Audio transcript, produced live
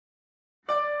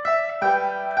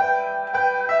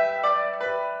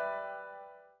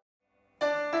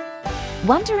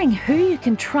Wondering who you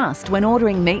can trust when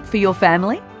ordering meat for your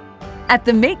family? At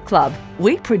the Meat Club,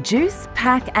 we produce,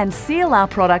 pack and seal our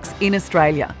products in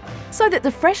Australia so that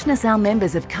the freshness our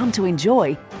members have come to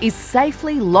enjoy is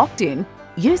safely locked in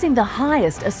using the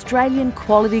highest Australian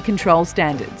quality control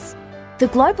standards. The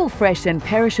global fresh and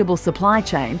perishable supply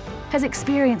chain has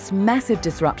experienced massive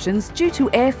disruptions due to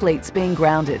air fleets being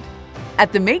grounded.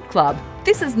 At the Meat Club,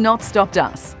 this has not stopped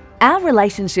us. Our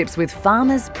relationships with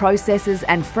farmers, processors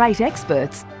and freight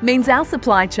experts means our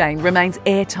supply chain remains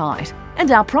airtight and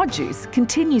our produce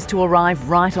continues to arrive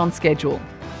right on schedule.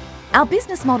 Our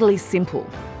business model is simple.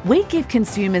 We give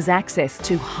consumers access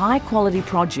to high-quality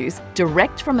produce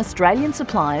direct from Australian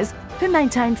suppliers who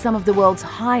maintain some of the world's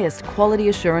highest quality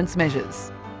assurance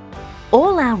measures.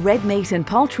 All our red meat and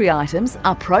poultry items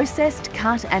are processed,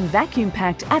 cut and vacuum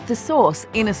packed at the source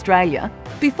in Australia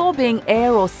before being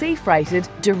air or sea freighted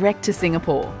direct to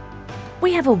Singapore.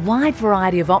 We have a wide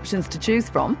variety of options to choose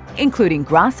from, including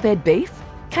grass-fed beef,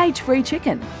 cage-free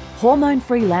chicken,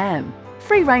 hormone-free lamb,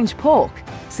 free-range pork,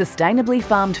 sustainably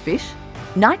farmed fish,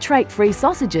 nitrate-free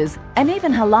sausages and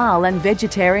even halal and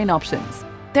vegetarian options.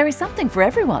 There is something for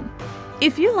everyone.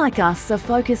 If you, like us, are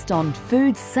focused on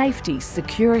food safety,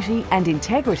 security and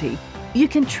integrity, you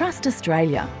can trust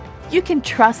Australia. You can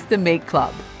trust the Meat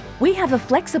Club. We have a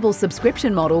flexible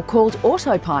subscription model called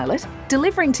Autopilot,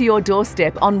 delivering to your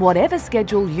doorstep on whatever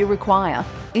schedule you require,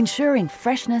 ensuring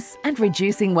freshness and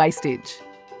reducing wastage.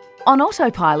 On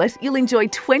Autopilot, you'll enjoy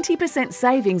 20%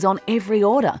 savings on every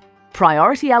order,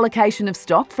 priority allocation of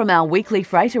stock from our weekly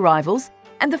freight arrivals,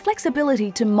 and the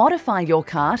flexibility to modify your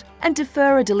cart and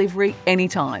defer a delivery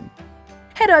anytime.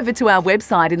 Head over to our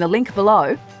website in the link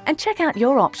below and check out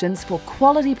your options for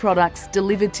quality products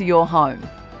delivered to your home.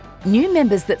 New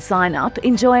members that sign up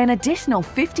enjoy an additional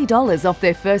 $50 off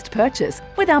their first purchase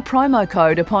with our promo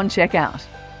code upon checkout.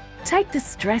 Take the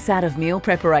stress out of meal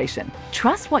preparation,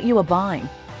 trust what you are buying,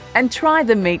 and try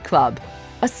the Meat Club.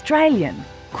 Australian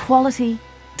quality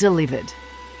delivered.